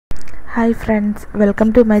Hi friends,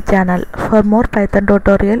 welcome to my channel. For more Python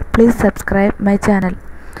tutorial, please subscribe my channel.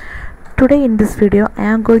 Today in this video, I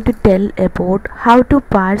am going to tell about how to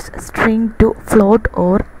parse string to float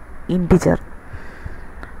or integer.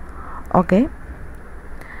 Okay,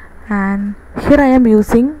 and here I am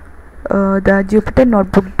using the Jupyter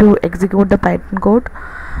notebook to execute the Python code.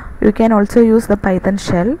 You can also use the Python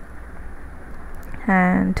shell.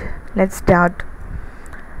 And let's start.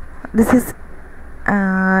 This is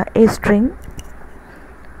a string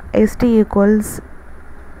st equals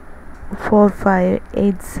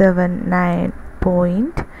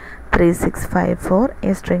 45879.3654,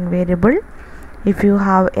 a string variable. If you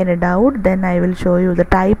have any doubt, then I will show you the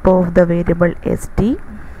type of the variable st.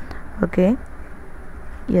 Okay,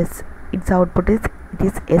 yes, its output is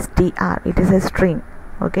str, it is a string.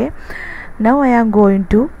 Okay, now I am going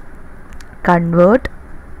to convert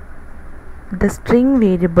the string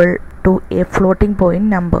variable to a floating point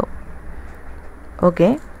number.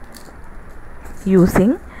 Okay,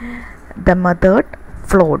 using the method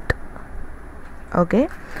float. Okay,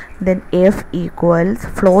 then f equals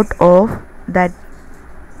float of that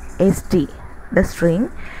st, the string,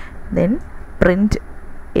 then print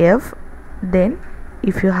f. Then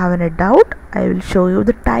if you have any doubt, I will show you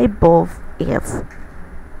the type of f.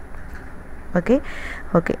 Okay,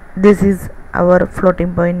 this is our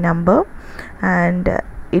floating point number, and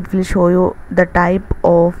it will show you the type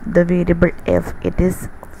of the variable f. It is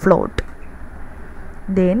float.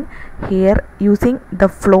 Then here, using the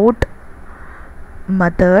float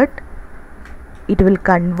method, it will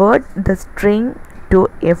convert the string to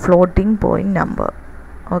a floating point number.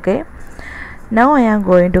 Okay, now I am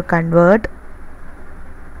going to convert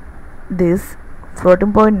this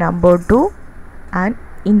floating point number to an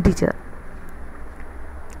integer.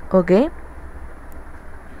 Okay,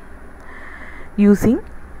 using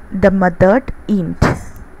the method int.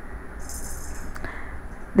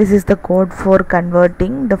 This is the code for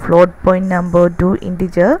converting the float point number to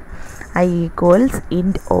integer. I equals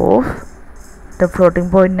int of the floating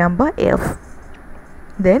point number f,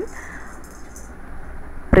 then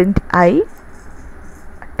print I,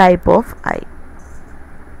 type of I.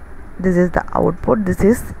 This is the output. This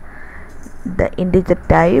is the integer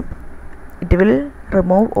type. It will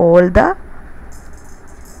remove all the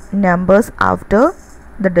numbers after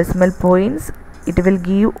the decimal points. It will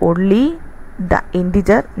give only the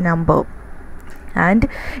integer number, and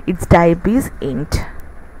its type is int.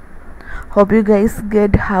 Hope you guys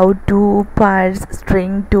get how to parse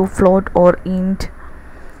string to float or int.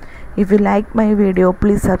 If you like my video,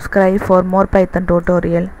 please subscribe for more Python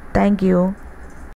tutorial. Thank you.